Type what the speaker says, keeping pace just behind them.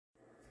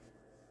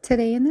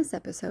Today in this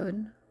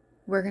episode,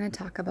 we're going to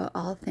talk about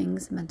all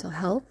things mental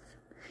health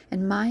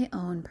and my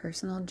own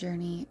personal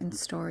journey and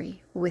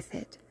story with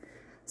it.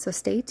 So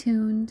stay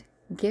tuned,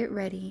 get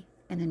ready,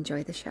 and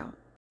enjoy the show.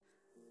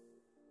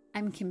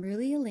 I'm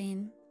Kimberly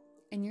Elaine,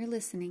 and you're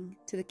listening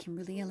to The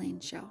Kimberly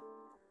Elaine Show,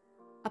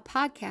 a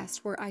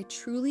podcast where I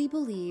truly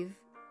believe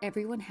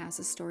everyone has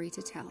a story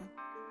to tell.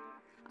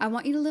 I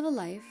want you to live a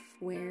life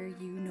where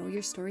you know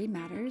your story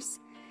matters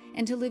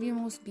and to live your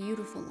most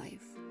beautiful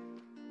life.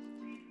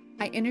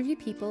 I interview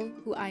people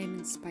who I am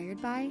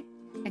inspired by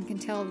and can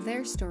tell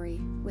their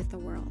story with the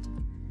world.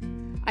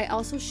 I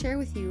also share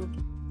with you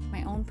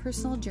my own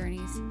personal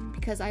journeys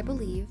because I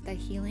believe that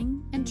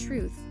healing and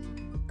truth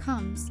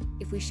comes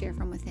if we share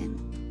from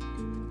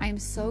within. I am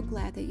so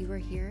glad that you are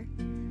here,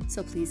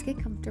 so please get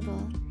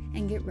comfortable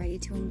and get ready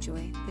to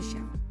enjoy the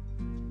show.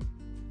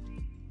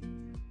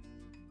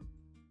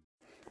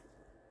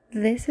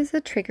 This is a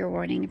trigger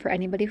warning for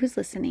anybody who's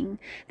listening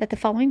that the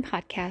following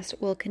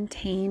podcast will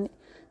contain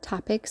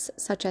topics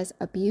such as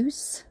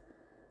abuse,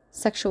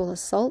 sexual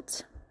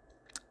assault,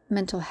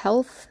 mental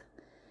health,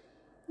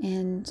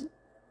 and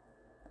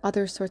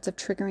other sorts of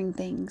triggering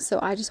things. So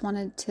I just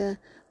wanted to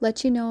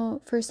let you know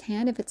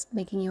firsthand, if it's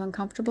making you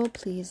uncomfortable,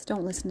 please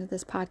don't listen to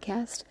this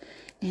podcast.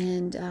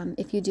 And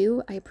if you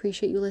do, I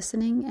appreciate you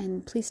listening,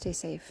 and please stay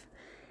safe.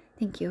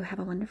 Thank you. Have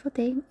a wonderful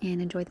day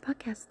and enjoy the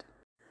podcast.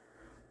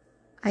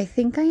 I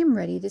think I am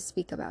ready to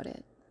speak about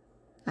it.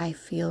 I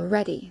feel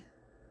ready.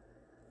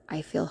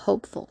 I feel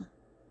hopeful,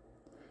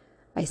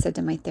 I said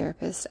to my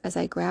therapist as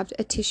I grabbed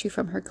a tissue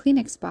from her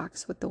Kleenex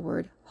box with the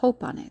word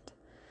hope on it.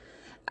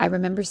 I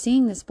remember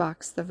seeing this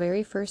box the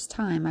very first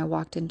time I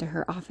walked into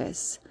her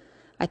office.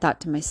 I thought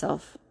to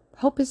myself,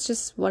 hope is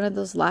just one of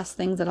those last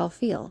things that I'll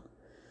feel.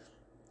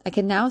 I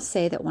can now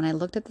say that when I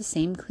looked at the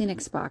same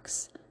Kleenex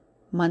box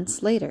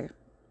months later,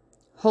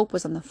 hope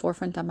was on the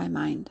forefront of my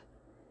mind.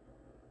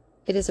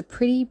 It is a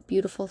pretty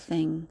beautiful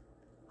thing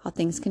how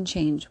things can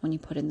change when you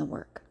put in the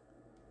work.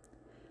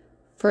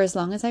 For as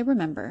long as I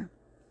remember,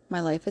 my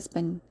life has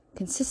been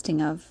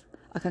consisting of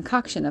a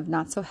concoction of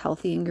not so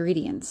healthy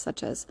ingredients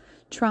such as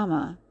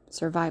trauma,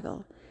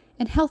 survival,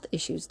 and health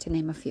issues, to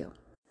name a few.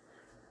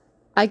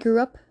 I grew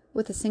up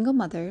with a single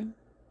mother.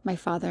 My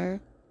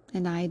father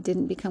and I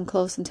didn't become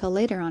close until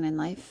later on in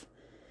life.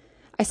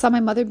 I saw my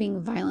mother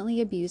being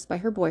violently abused by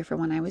her boyfriend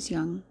when I was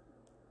young.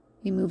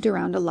 We moved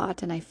around a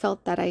lot, and I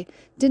felt that I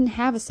didn't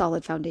have a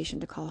solid foundation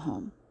to call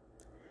home.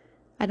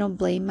 I don't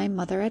blame my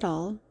mother at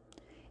all.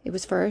 It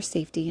was for our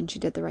safety, and she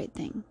did the right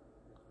thing.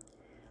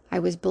 I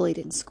was bullied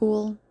in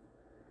school.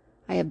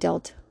 I have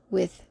dealt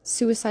with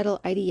suicidal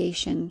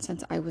ideation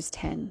since I was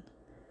 10.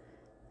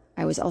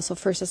 I was also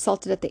first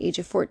assaulted at the age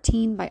of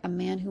 14 by a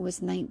man who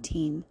was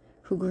 19,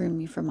 who groomed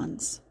me for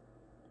months.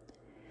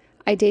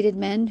 I dated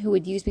men who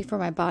would use me for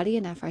my body,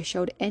 and if I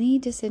showed any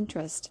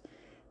disinterest,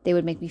 they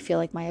would make me feel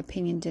like my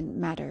opinion didn't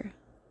matter.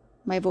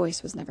 My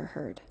voice was never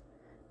heard.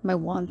 My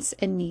wants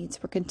and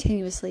needs were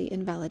continuously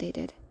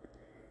invalidated.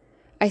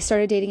 I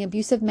started dating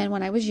abusive men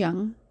when I was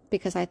young,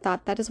 because I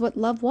thought that is what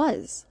love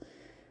was.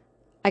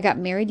 I got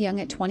married young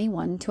at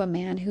 21 to a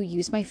man who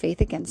used my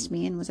faith against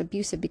me and was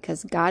abusive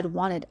because God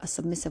wanted a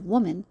submissive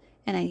woman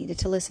and I needed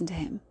to listen to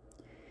him.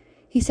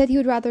 He said he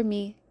would rather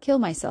me kill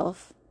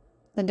myself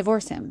than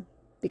divorce him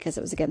because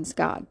it was against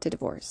God to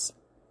divorce.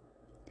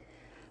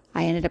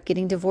 I ended up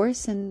getting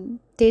divorced and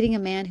dating a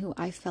man who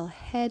I fell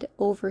head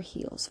over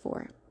heels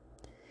for,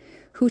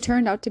 who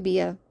turned out to be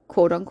a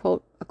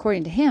quote-unquote,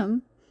 according to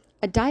him,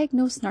 a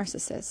diagnosed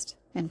narcissist,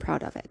 and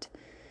proud of it.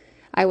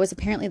 I was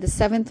apparently the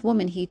 7th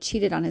woman he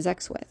cheated on his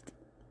ex with.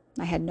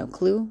 I had no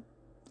clue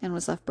and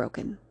was left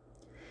broken.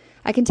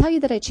 I can tell you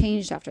that I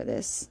changed after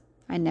this.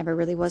 I never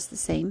really was the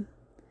same.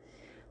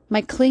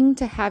 My cling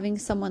to having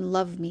someone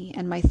love me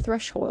and my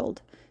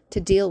threshold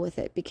to deal with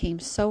it became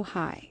so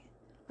high,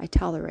 I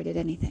tolerated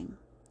anything.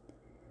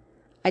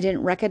 I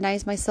didn't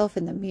recognize myself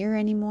in the mirror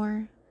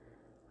anymore.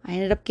 I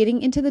ended up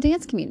getting into the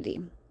dance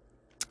community,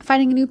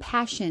 finding a new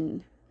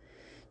passion,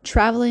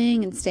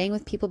 traveling and staying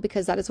with people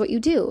because that is what you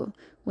do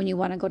when you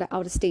want to go to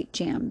out-of-state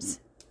jams,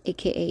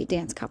 aka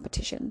dance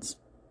competitions.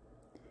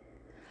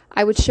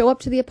 I would show up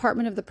to the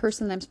apartment of the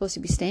person that I'm supposed to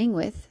be staying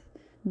with,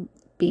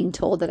 being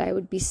told that I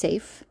would be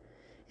safe,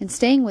 and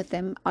staying with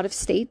them out of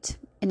state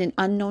in an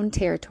unknown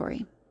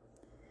territory.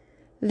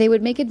 They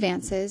would make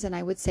advances and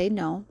I would say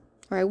no,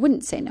 or I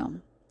wouldn't say no,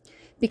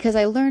 because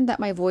I learned that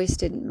my voice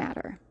didn't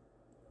matter.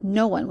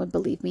 No one would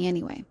believe me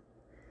anyway.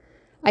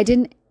 I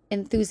didn't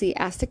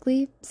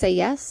enthusiastically say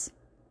yes.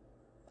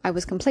 I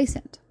was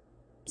complacent.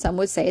 Some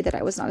would say that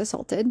I was not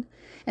assaulted,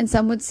 and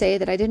some would say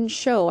that I didn't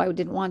show I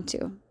didn't want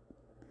to,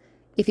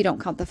 if you don't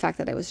count the fact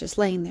that I was just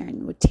laying there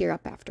and would tear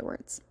up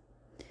afterwards.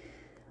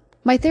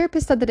 My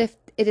therapist said that if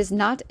it is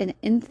not an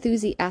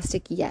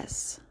enthusiastic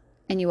yes,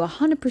 and you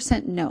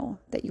 100% know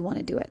that you want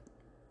to do it,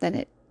 then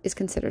it is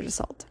considered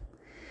assault.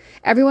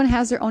 Everyone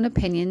has their own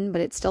opinion,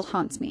 but it still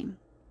haunts me.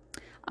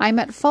 I'm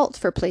at fault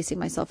for placing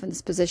myself in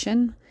this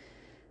position,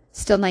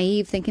 still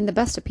naive, thinking the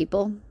best of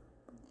people,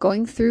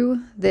 going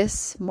through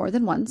this more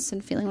than once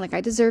and feeling like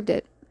I deserved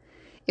it.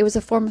 It was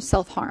a form of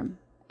self-harm,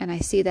 and I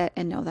see that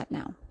and know that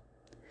now.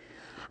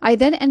 I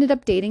then ended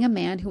up dating a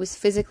man who was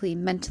physically,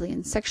 mentally,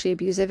 and sexually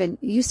abusive and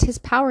used his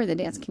power in the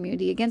dance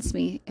community against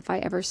me if I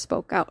ever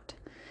spoke out.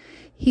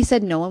 He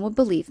said no one would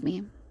believe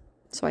me,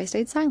 so I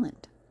stayed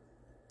silent.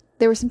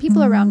 There were some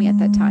people around me at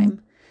that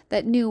time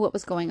that knew what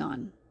was going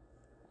on,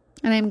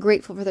 and I am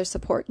grateful for their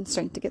support and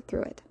strength to get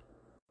through it.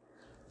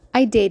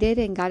 I dated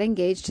and got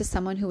engaged to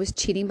someone who was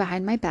cheating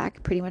behind my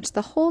back pretty much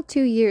the whole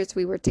 2 years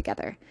we were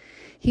together.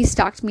 He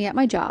stalked me at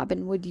my job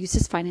and would use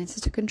his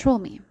finances to control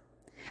me.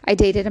 I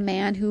dated a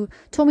man who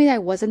told me that I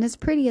wasn't as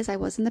pretty as I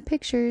was in the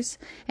pictures,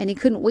 and he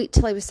couldn't wait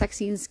till I was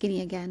sexy and skinny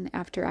again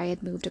after I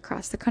had moved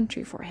across the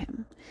country for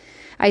him.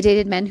 I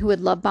dated men who would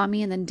love bomb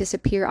me and then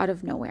disappear out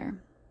of nowhere.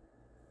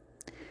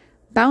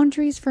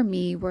 Boundaries for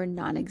me were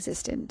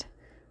non-existent.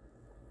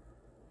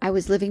 I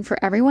was living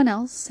for everyone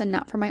else and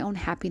not for my own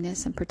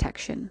happiness and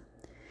protection.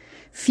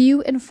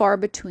 Few and far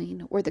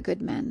between were the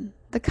good men,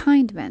 the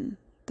kind men,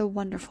 the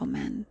wonderful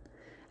men.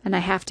 And I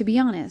have to be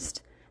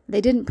honest, they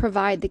didn't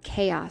provide the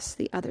chaos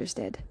the others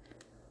did.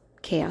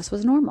 Chaos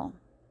was normal.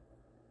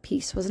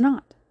 Peace was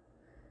not.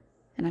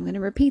 And I'm going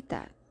to repeat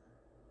that.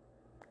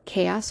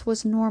 Chaos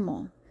was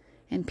normal,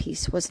 and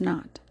peace was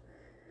not.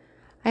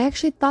 I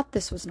actually thought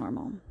this was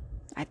normal.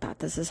 I thought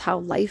this is how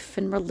life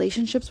and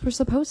relationships were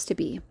supposed to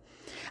be.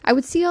 I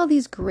would see all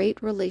these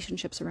great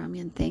relationships around me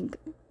and think,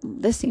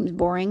 this seems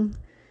boring.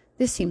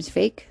 This seems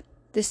fake.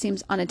 This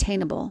seems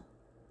unattainable.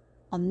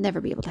 I'll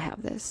never be able to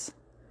have this.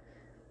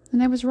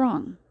 And I was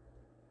wrong.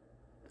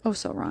 Oh,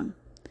 so wrong.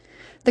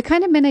 The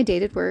kind of men I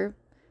dated were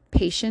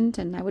patient,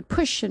 and I would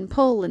push and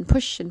pull and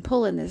push and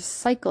pull in this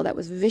cycle that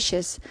was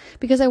vicious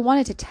because I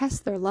wanted to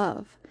test their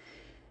love.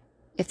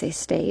 If they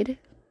stayed,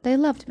 they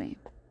loved me.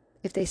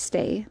 If they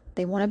stay,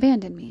 they won't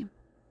abandon me.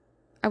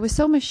 I was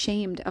so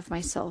ashamed of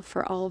myself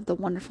for all of the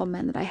wonderful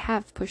men that I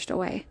have pushed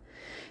away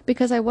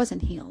because I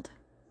wasn't healed.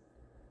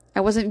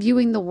 I wasn't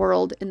viewing the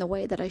world in the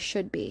way that I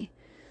should be.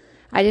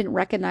 I didn't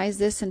recognize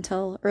this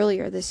until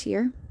earlier this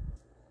year.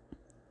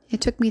 It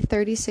took me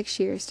 36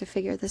 years to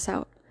figure this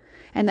out,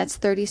 and that's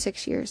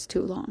 36 years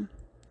too long.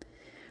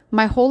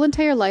 My whole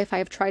entire life, I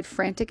have tried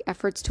frantic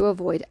efforts to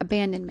avoid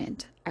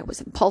abandonment. I was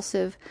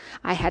impulsive.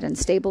 I had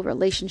unstable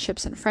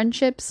relationships and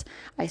friendships.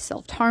 I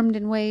self-harmed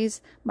in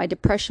ways. My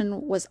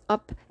depression was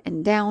up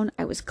and down.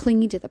 I was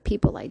clingy to the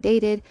people I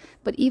dated.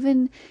 But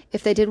even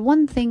if they did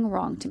one thing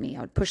wrong to me,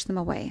 I would push them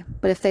away.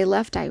 But if they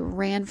left, I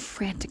ran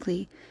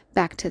frantically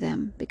back to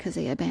them because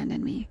they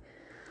abandoned me,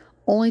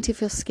 only to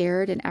feel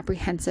scared and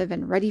apprehensive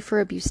and ready for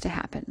abuse to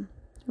happen,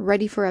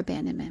 ready for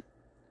abandonment.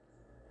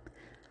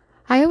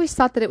 I always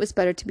thought that it was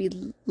better to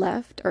be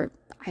left, or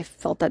I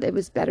felt that it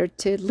was better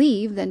to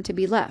leave than to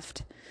be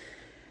left.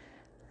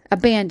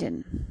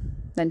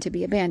 Abandon than to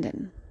be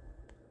abandoned.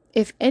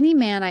 If any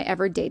man I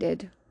ever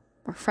dated,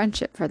 or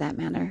friendship for that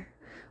matter,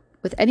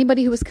 with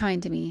anybody who was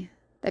kind to me,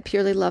 that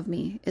purely loved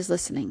me, is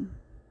listening,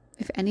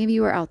 if any of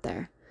you are out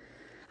there,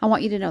 I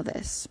want you to know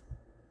this.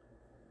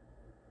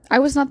 I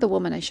was not the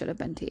woman I should have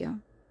been to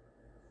you.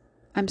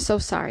 I'm so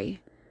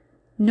sorry.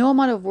 No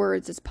amount of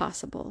words is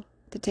possible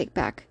to take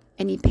back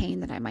any pain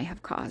that I might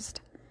have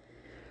caused.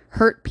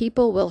 Hurt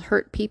people will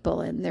hurt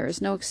people, and there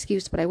is no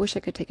excuse, but I wish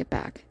I could take it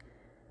back.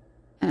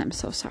 And I'm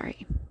so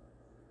sorry.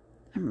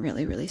 I'm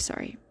really, really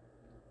sorry.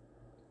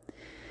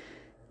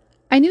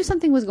 I knew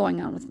something was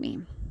going on with me.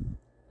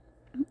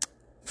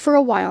 For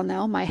a while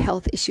now, my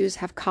health issues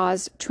have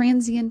caused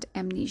transient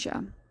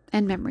amnesia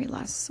and memory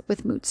loss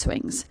with mood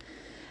swings.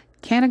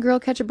 Can a girl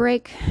catch a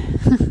break?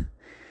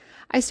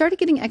 I started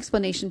getting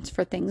explanations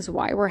for things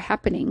why were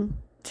happening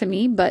to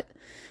me, but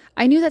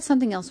I knew that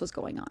something else was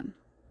going on.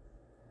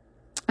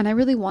 And I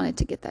really wanted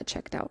to get that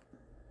checked out.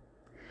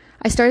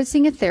 I started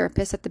seeing a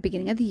therapist at the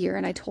beginning of the year,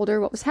 and I told her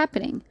what was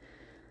happening.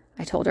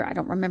 I told her I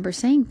don't remember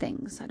saying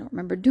things. I don't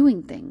remember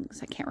doing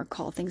things. I can't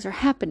recall things are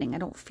happening. I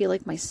don't feel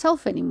like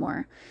myself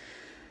anymore.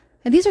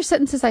 And these are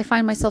sentences I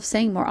find myself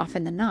saying more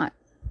often than not.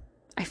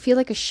 I feel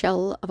like a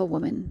shell of a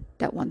woman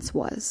that once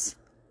was,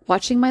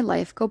 watching my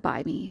life go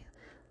by me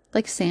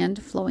like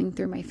sand flowing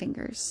through my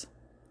fingers.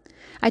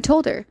 I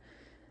told her.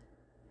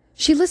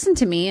 She listened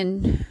to me,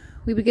 and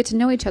we would get to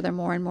know each other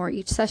more and more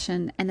each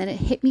session, and then it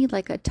hit me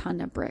like a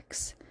ton of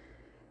bricks.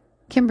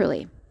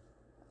 Kimberly,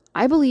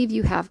 I believe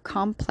you have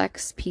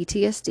complex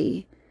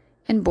PTSD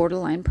and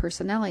borderline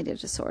personality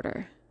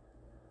disorder.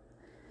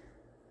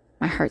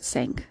 My heart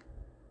sank.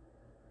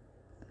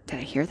 Did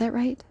I hear that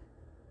right?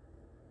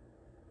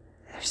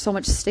 There's so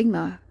much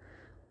stigma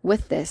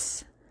with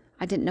this.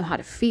 I didn't know how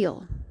to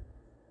feel.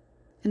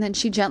 And then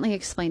she gently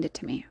explained it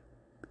to me.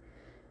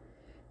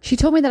 She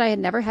told me that I had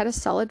never had a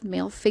solid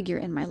male figure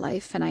in my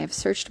life, and I have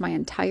searched my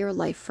entire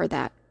life for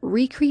that,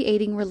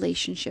 recreating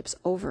relationships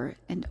over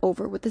and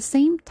over with the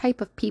same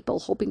type of people,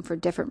 hoping for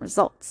different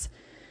results.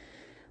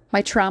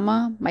 My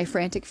trauma, my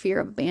frantic fear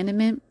of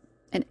abandonment,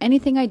 and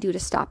anything I do to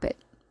stop it.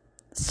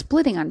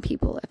 Splitting on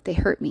people if they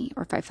hurt me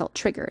or if I felt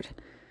triggered.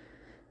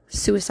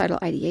 Suicidal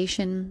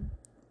ideation,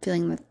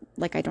 feeling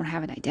like I don't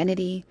have an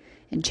identity,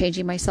 and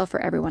changing myself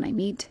for everyone I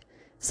meet.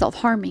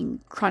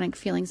 self-harming, chronic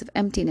feelings of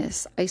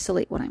emptiness,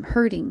 isolate when I'm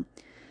hurting,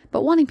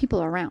 but wanting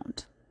people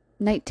around.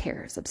 Night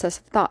terrors,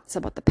 obsessive thoughts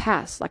about the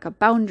past, lack of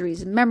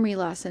boundaries, memory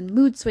loss, and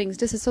mood swings,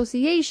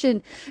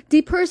 disassociation,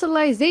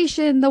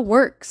 depersonalization, the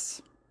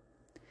works.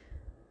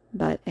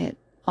 But it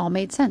all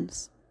made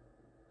sense.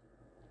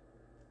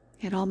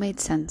 It all made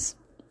sense.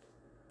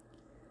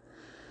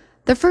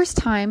 The first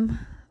time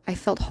I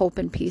felt hope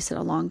and peace in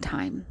a long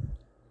time.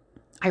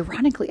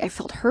 Ironically, I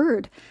felt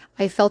heard,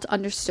 I felt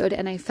understood,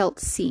 and I felt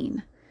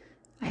seen.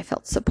 I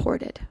felt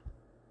supported.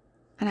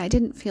 And I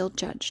didn't feel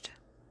judged.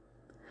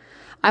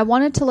 I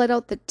wanted to let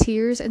out the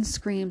tears and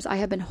screams I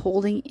have been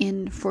holding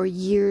in for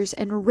years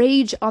and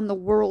rage on the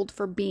world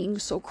for being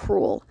so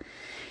cruel.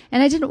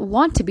 And I didn't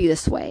want to be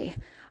this way.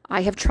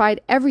 I have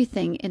tried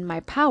everything in my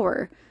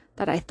power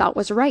that I thought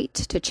was right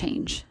to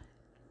change.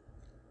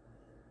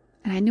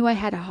 And I knew I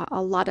had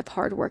a lot of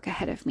hard work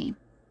ahead of me.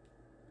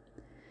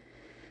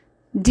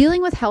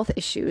 Dealing with health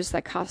issues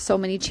that cause so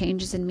many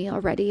changes in me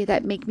already,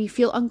 that make me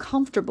feel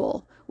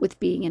uncomfortable with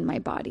being in my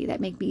body,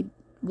 that make me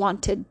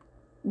want to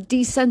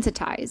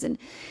desensitize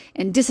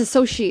and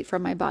disassociate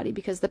from my body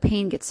because the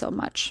pain gets so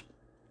much.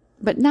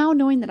 But now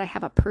knowing that I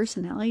have a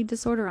personality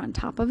disorder on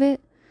top of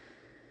it,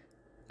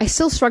 I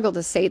still struggle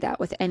to say that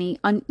with any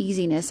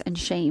uneasiness and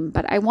shame,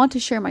 but I want to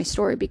share my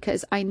story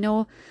because I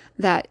know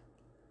that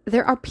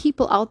there are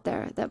people out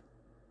there that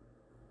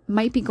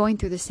might be going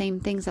through the same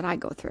things that I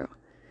go through.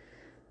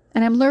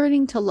 And I'm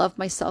learning to love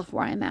myself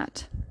where I'm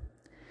at.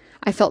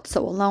 I felt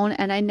so alone,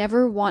 and I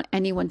never want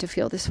anyone to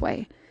feel this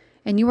way.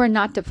 And you are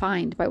not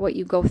defined by what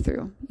you go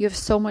through. You have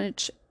so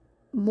much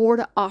more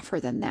to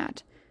offer than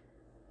that.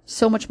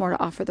 So much more to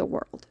offer the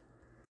world.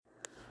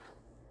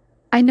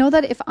 I know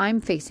that if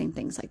I'm facing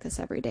things like this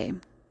every day,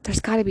 there's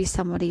got to be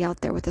somebody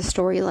out there with a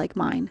story like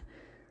mine.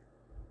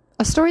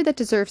 A story that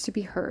deserves to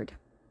be heard.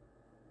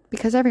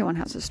 Because everyone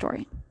has a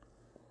story.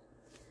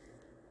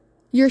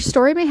 Your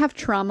story may have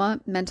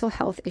trauma, mental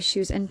health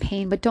issues, and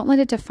pain, but don't let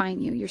it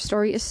define you. Your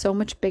story is so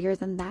much bigger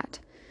than that.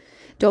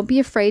 Don't be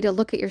afraid to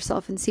look at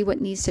yourself and see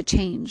what needs to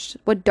change,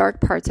 what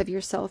dark parts of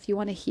yourself you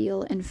want to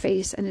heal and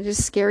face. And it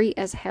is scary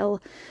as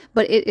hell,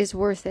 but it is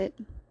worth it.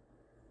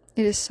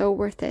 It is so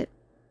worth it.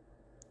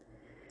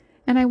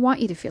 And I want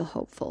you to feel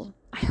hopeful.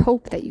 I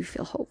hope that you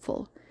feel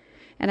hopeful.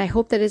 And I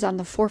hope that is on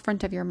the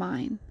forefront of your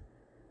mind.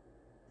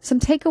 Some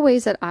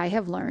takeaways that I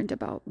have learned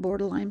about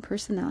borderline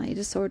personality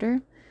disorder,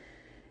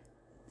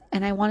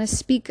 and I want to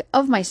speak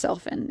of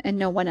myself and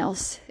no one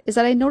else, is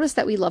that I notice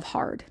that we love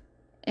hard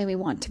and we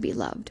want to be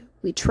loved.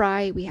 We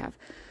try, we have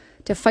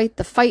to fight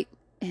the fight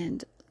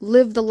and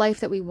live the life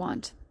that we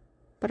want,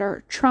 but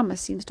our trauma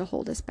seems to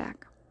hold us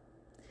back.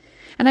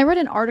 And I read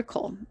an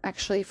article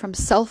actually from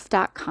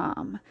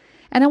self.com,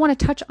 and I want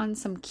to touch on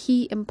some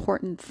key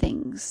important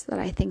things that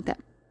I think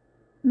that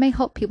may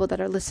help people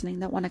that are listening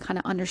that want to kind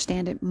of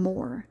understand it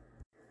more.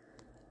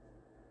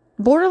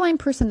 Borderline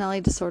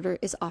personality disorder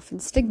is often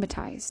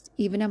stigmatized,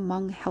 even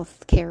among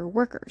healthcare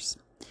workers.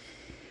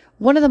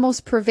 One of the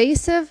most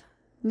pervasive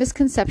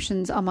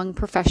misconceptions among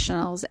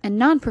professionals and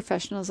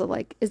non-professionals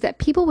alike is that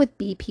people with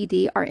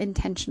BPD are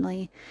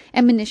intentionally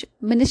and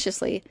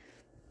maliciously,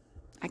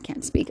 I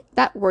can't speak,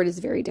 that word is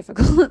very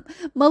difficult,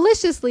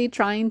 maliciously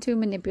trying to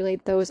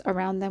manipulate those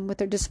around them with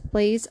their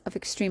displays of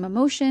extreme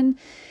emotion,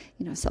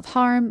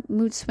 self-harm,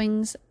 mood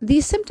swings.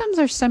 These symptoms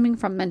are stemming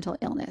from mental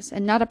illness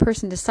and not a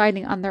person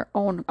deciding on their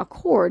own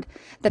accord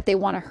that they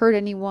want to hurt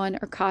anyone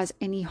or cause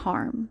any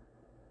harm.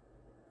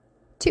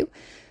 2.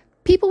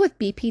 People with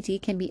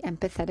BPD can be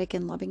empathetic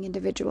and loving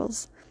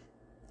individuals.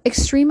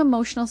 Extreme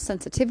emotional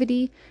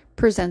sensitivity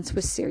presents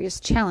with serious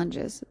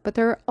challenges, but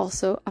there are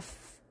also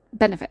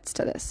benefits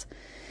to this.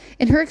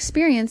 In her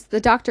experience,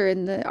 the doctor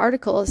in the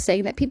article is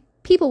saying that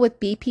people with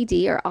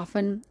BPD are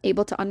often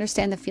able to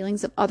understand the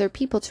feelings of other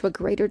people to a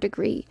greater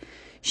degree.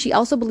 She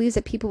also believes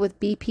that people with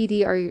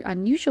BPD are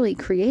unusually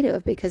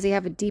creative because they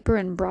have a deeper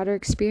and broader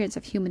experience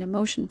of human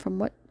emotion from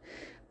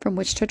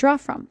which to draw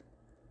from.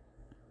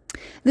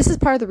 This is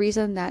part of the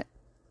reason that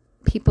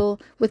people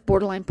with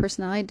borderline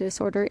personality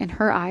disorder, in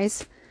her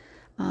eyes,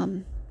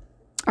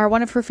 are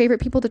one of her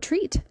favorite people to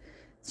treat.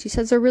 She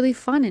says they're really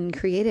fun and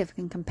creative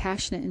and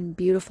compassionate and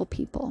beautiful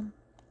people.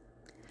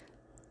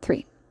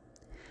 3.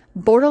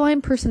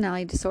 Borderline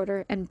personality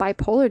disorder and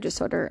bipolar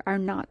disorder are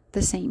not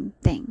the same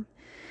thing.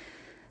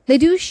 They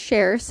do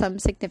share some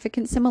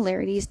significant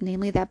similarities,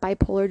 namely that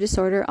bipolar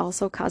disorder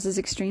also causes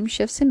extreme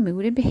shifts in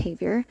mood and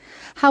behavior.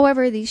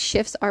 However, these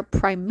shifts are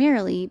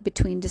primarily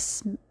between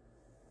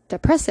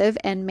depressive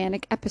and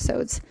manic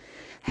episodes,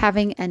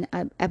 having an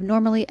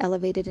abnormally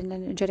elevated and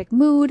energetic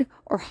mood,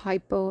 or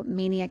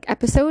hypomaniac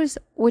episodes,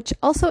 which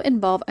also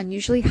involve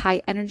unusually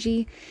high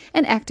energy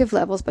and active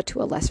levels, but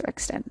to a lesser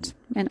extent.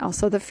 And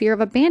also the fear of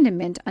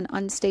abandonment and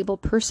unstable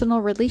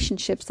personal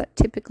relationships that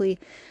typically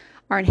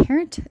are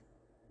inherent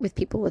with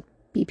people with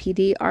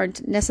BPD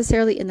aren't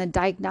necessarily in the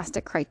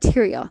diagnostic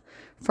criteria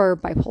for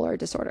bipolar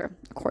disorder,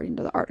 according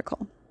to the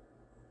article.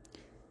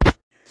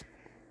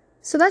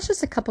 So that's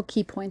just a couple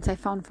key points I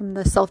found from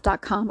the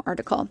self.com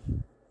article.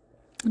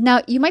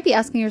 Now, you might be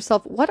asking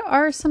yourself, what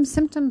are some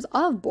symptoms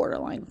of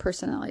borderline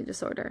personality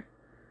disorder?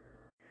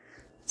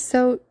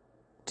 So,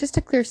 just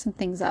to clear some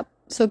things up.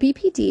 So,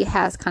 BPD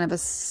has kind of a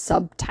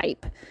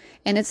subtype,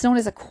 and it's known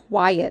as a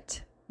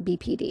quiet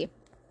BPD.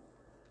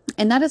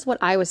 And that is what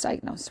I was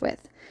diagnosed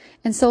with.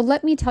 And so,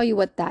 let me tell you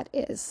what that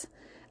is.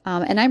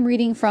 And I'm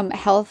reading from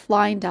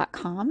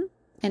healthline.com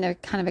and I'm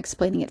kind of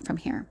explaining it from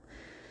here.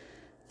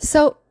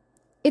 So,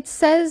 it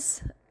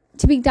says,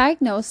 to be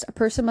diagnosed, a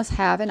person must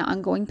have an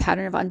ongoing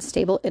pattern of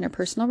unstable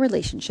interpersonal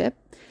relationship,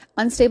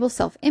 unstable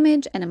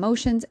self-image and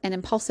emotions, and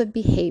impulsive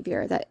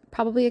behavior that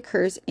probably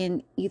occurs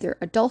in either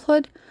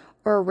adulthood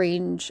or a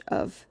range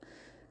of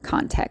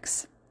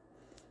contexts.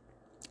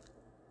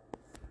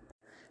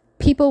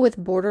 People with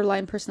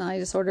borderline personality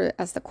disorder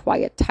as the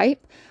quiet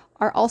type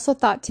are also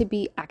thought to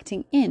be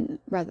acting in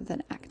rather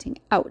than acting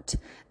out.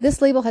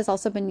 This label has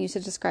also been used to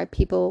describe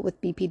people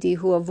with BPD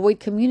who avoid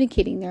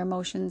communicating their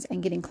emotions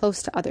and getting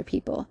close to other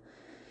people.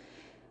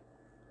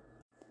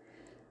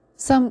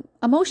 Some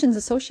emotions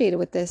associated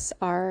with this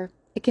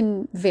it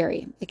can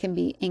vary. It can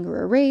be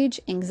anger or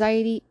rage,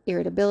 anxiety,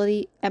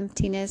 irritability,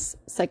 emptiness,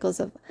 cycles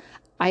of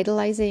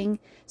idolizing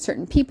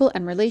certain people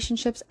and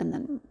relationships and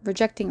then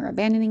rejecting or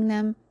abandoning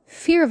them,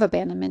 fear of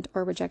abandonment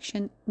or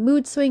rejection,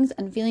 mood swings,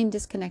 and feeling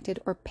disconnected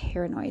or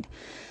paranoid.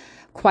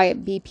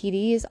 Quiet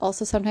BPD is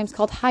also sometimes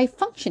called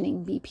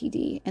high-functioning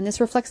BPD, and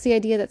this reflects the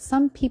idea that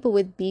some people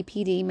with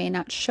BPD may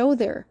not show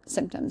their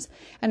symptoms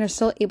and are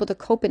still able to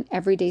cope in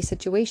everyday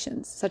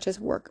situations, such as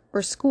work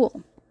or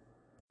school.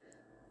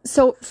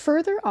 So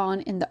further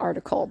on in the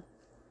article,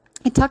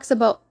 it talks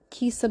about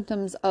key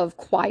symptoms of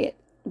quiet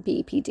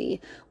BPD.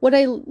 What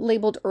I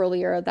labeled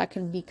earlier, that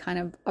can be kind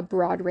of a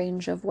broad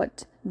range of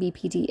what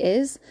BPD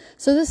is.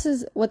 So this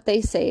is what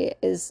they say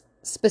is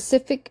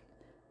specific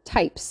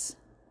types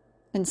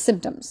and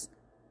symptoms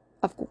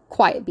of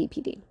quiet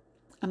BPD.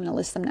 I'm going to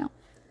list them now.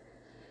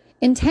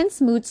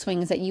 Intense mood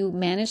swings that you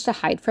manage to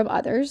hide from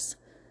others,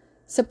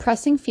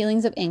 suppressing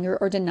feelings of anger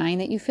or denying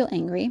that you feel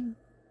angry,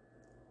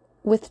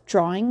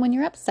 withdrawing when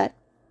you're upset,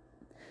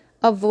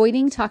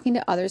 avoiding talking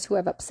to others who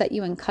have upset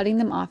you and cutting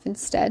them off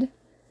instead,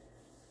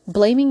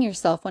 blaming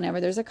yourself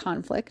whenever there's a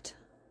conflict.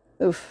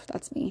 Oof,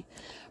 that's me.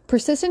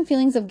 Persistent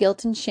feelings of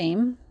guilt and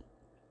shame,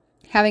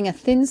 having a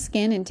thin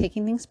skin and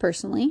taking things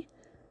personally,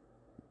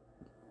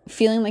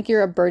 feeling like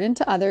you're a burden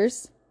to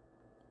others,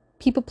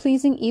 people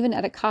pleasing even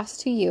at a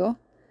cost to you,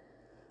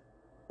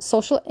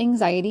 social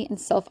anxiety and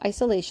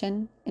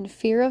self-isolation, and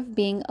fear of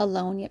being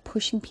alone yet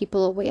pushing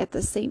people away at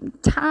the same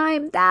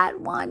time.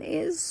 That one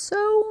is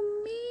so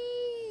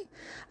me.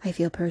 I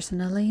feel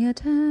personally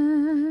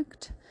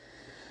attacked.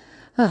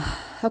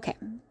 Okay,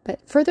 but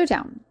further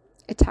down,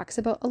 it talks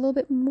about a little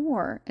bit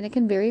more, and it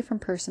can vary from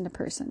person to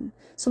person.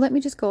 So let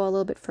me just go a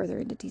little bit further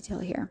into detail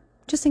here,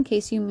 just in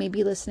case you may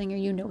be listening or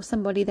you know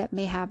somebody that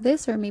may have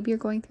this, or maybe you're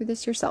going through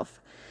this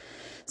yourself.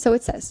 So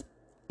it says,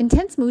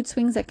 intense mood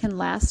swings that can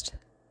last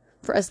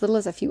for as little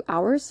as a few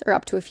hours or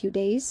up to a few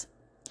days.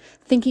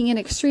 Thinking in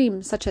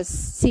extremes, such as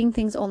seeing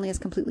things only as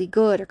completely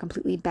good or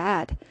completely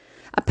bad.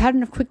 A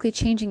pattern of quickly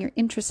changing your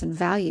interests and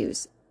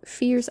values.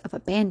 Fears of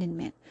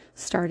abandonment.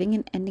 Starting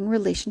and ending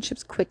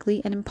relationships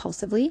quickly and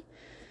impulsively.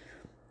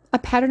 A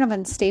pattern of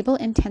unstable,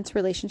 intense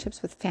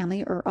relationships with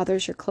family or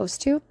others you're close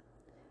to.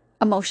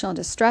 Emotional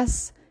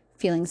distress.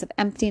 Feelings of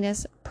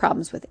emptiness.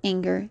 Problems with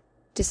anger.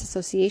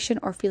 Disassociation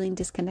or feeling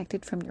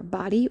disconnected from your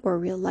body or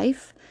real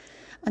life.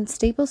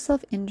 Unstable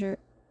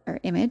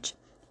self-image,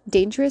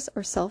 dangerous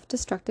or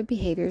self-destructive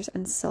behaviors,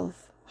 and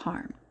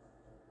self-harm.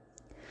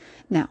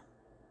 Now,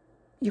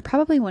 you're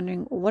probably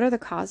wondering, what are the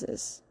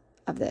causes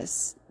of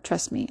this?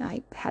 Trust me,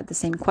 I had the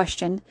same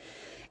question.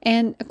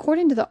 And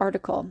according to the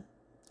article,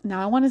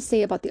 now I want to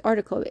say about the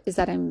article is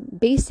that I'm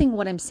basing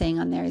what I'm saying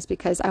on there is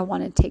because I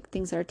want to take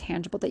things that are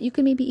tangible that you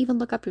can maybe even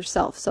look up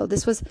yourself. So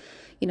this was,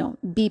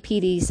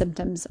 BPD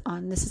symptoms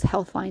this is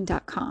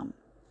healthline.com.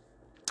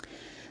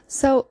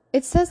 So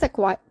it says that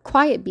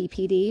quiet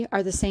BPD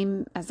are the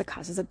same as the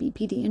causes of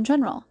BPD in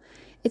general.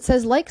 It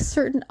says, like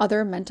certain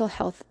other mental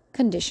health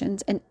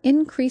conditions, an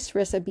increased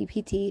risk of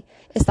BPD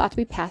is thought to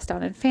be passed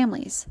down in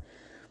families.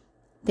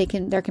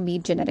 There can be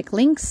genetic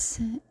links.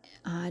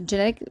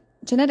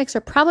 Genetics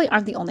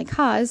aren't the only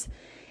cause.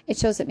 It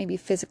shows that maybe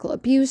physical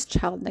abuse,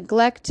 child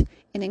neglect,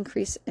 an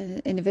increase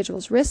in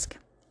individual's risk,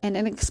 and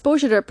an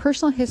exposure to a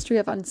personal history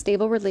of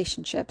unstable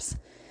relationships.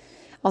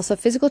 Also,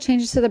 physical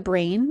changes to the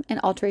brain and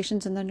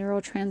alterations in the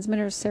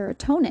neurotransmitter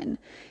serotonin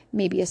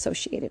may be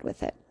associated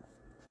with it.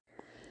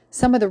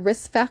 Some of the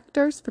risk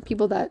factors for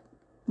people that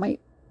might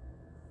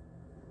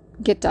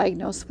get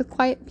diagnosed with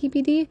quiet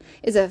BPD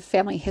is a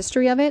family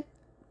history of it,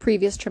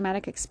 previous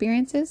traumatic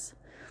experience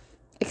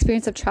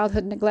of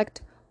childhood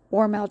neglect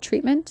or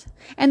maltreatment,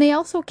 and they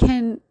also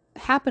can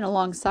happen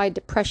alongside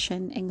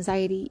depression,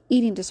 anxiety,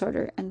 eating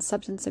disorder, and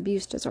substance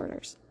abuse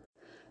disorders.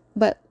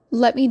 But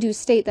let me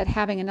state that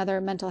having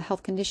another mental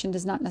health condition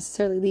does not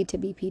necessarily lead to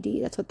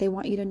BPD. That's what they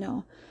want you to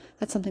know.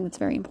 That's something that's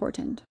very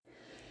important.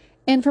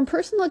 And from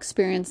personal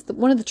experience,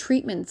 one of the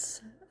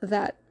treatments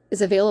that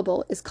is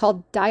available is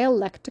called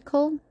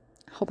dialectical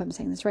hope I'm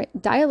saying this right,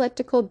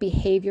 dialectical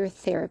behavior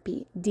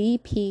therapy,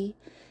 DBT.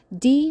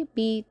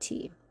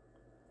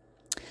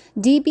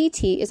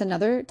 DBT is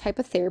another type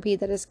of therapy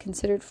that is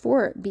considered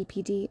for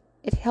BPD.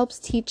 It helps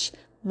teach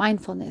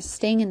mindfulness,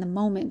 staying in the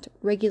moment,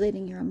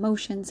 regulating your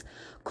emotions,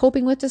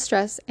 coping with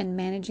distress, and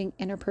managing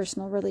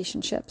interpersonal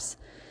relationships.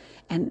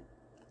 And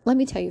let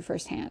me tell you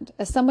firsthand,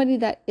 as somebody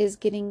that is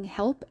getting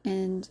help,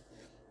 and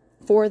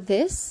for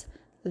this,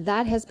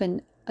 that has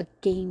been a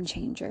game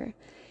changer.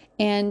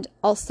 And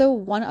also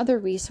one other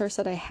resource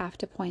that I have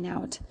to point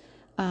out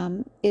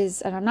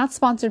is, and I'm not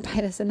sponsored by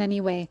this in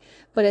any way,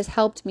 but has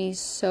helped me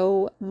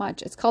so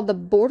much. It's called the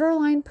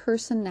Borderline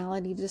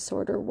Personality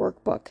Disorder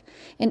Workbook,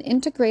 an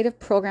integrative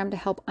program to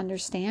help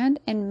understand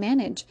and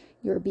manage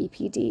your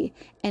BPD,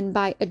 and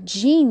by a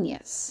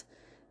genius,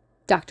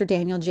 Dr.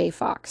 Daniel J.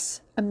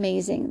 Fox.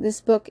 Amazing. This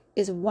book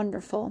is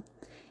wonderful,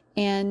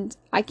 and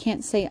I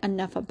can't say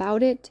enough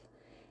about it.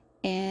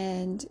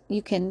 And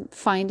you can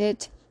find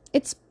it.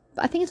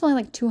 I think it's only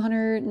like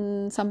 200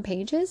 and some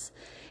pages.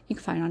 You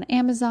can find it on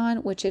Amazon,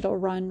 which it'll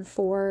run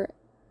for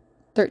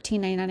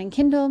 $13.99 in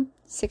Kindle,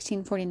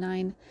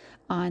 $16.49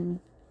 on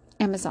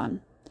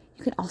Amazon.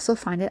 You can also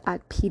find it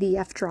at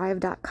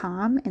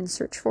pdfdrive.com and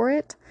search for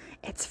it.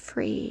 It's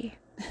free.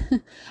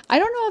 I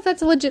don't know if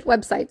that's a legit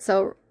website,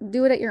 so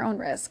do it at your own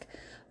risk.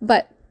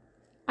 But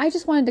I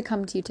just wanted to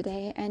come to you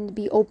today and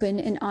be open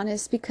and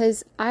honest,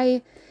 because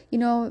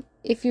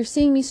if you're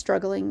seeing me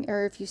struggling,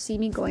 or if you see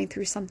me going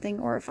through something,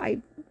 or if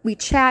we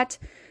chat,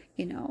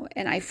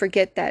 and I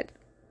forget that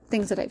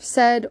things that I've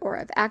said or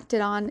I've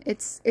acted on,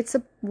 it's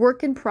a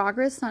work in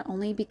progress, not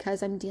only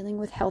because I'm dealing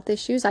with health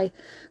issues. I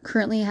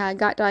currently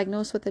got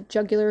diagnosed with a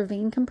jugular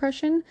vein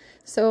compression.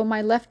 So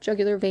my left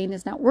jugular vein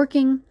is not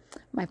working.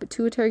 My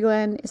pituitary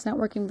gland is not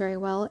working very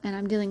well, and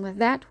I'm dealing with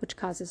that, which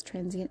causes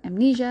transient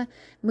amnesia,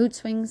 mood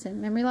swings,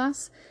 and memory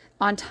loss,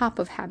 on top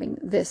of having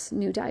this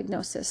new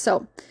diagnosis.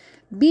 So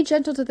be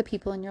gentle to the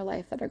people in your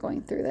life that are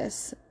going through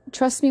this.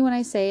 Trust me when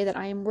I say that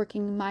I am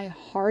working my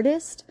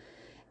hardest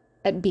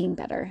at being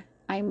better.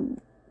 I'm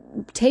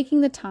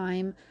taking the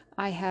time.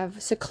 I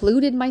have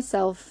secluded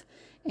myself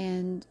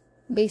and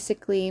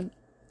basically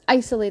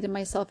isolated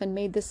myself and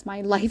made this my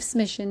life's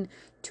mission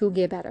to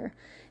get better.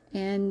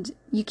 And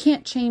you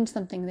can't change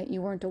something that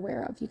you weren't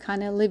aware of. You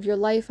kind of live your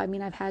life. I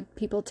mean, I've had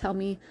people tell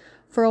me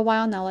for a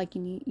while now, like,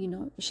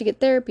 you should get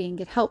therapy and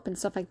get help and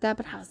stuff like that.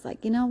 But I was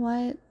like, you know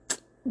what?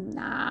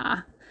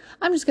 Nah,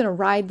 I'm just going to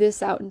ride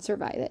this out and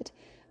survive it.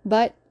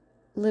 But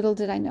little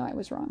did I know I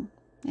was wrong.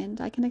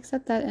 And I can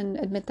accept that and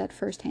admit that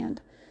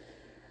firsthand.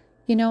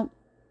 On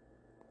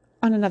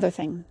another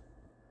thing,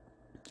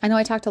 I know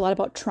I talked a lot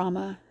about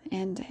trauma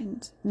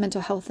and mental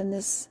health in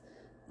this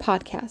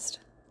podcast,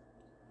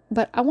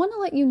 but I want to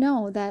let you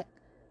know that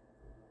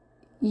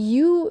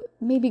you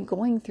may be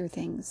going through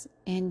things,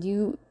 and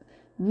you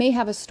may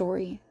have a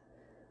story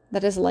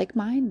that is like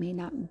mine, may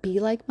not be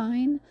like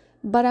mine,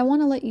 but I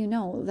want to let you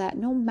know that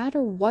no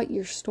matter what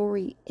your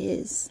story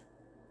is,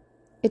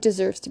 it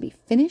deserves to be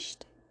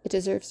finished. It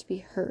deserves to be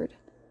heard.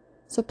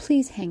 So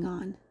please hang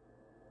on.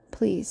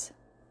 Please.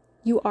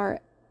 You are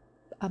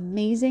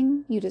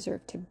amazing. You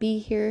deserve to be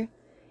here.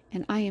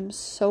 And I am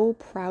so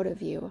proud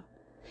of you.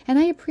 And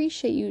I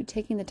appreciate you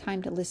taking the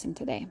time to listen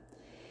today.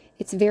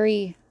 It's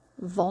very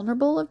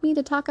vulnerable of me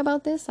to talk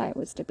about this. I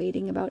was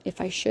debating about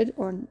if I should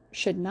or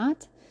should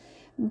not.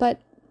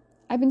 But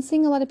I've been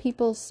seeing a lot of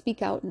people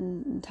speak out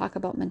and talk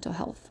about mental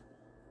health.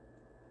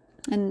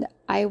 And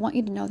I want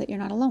you to know that you're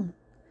not alone.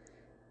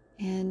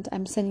 And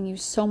I'm sending you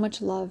so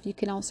much love. You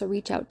can also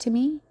reach out to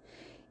me.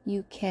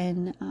 You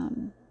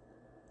can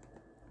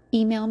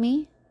email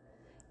me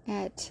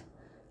at,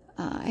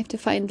 I have to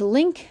find the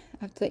link. I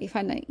have to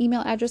find an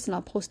email address, and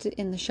I'll post it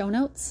in the show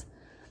notes.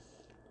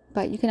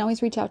 But you can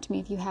always reach out to me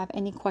if you have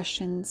any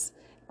questions,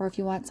 or if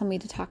you want somebody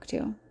to talk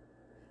to.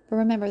 But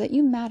remember that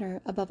you matter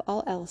above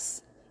all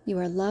else. You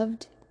are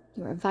loved,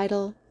 you are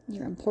vital,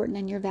 you're important,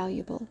 and you're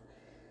valuable.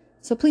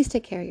 So please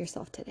take care of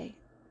yourself today.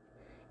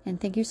 And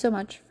thank you so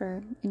much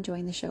for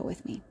enjoying the show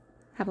with me.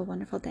 Have a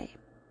wonderful day.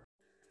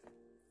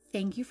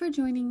 Thank you for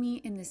joining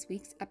me in this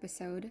week's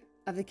episode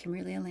of The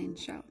Kimberly Elaine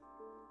Show.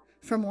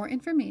 For more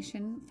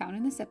information found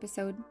in this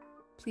episode,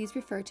 please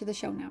refer to the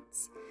show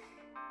notes.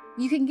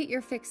 You can get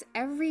your fix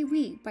every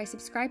week by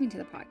subscribing to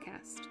the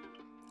podcast.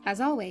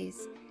 As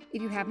always,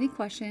 if you have any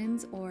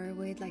questions or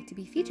would like to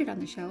be featured on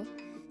the show,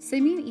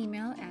 send me an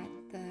email at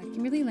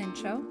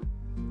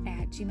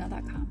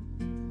thekimberlyelaineshow@gmail.com.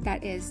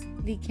 That is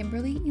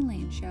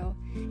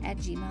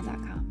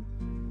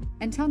thekimberlyelaineshow@gmail.com.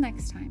 Until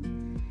next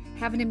time,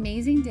 have an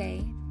amazing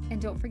day,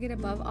 and don't forget,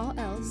 above all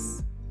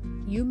else,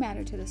 you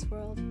matter to this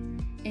world,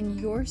 and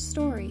your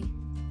story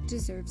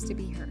deserves to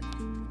be heard.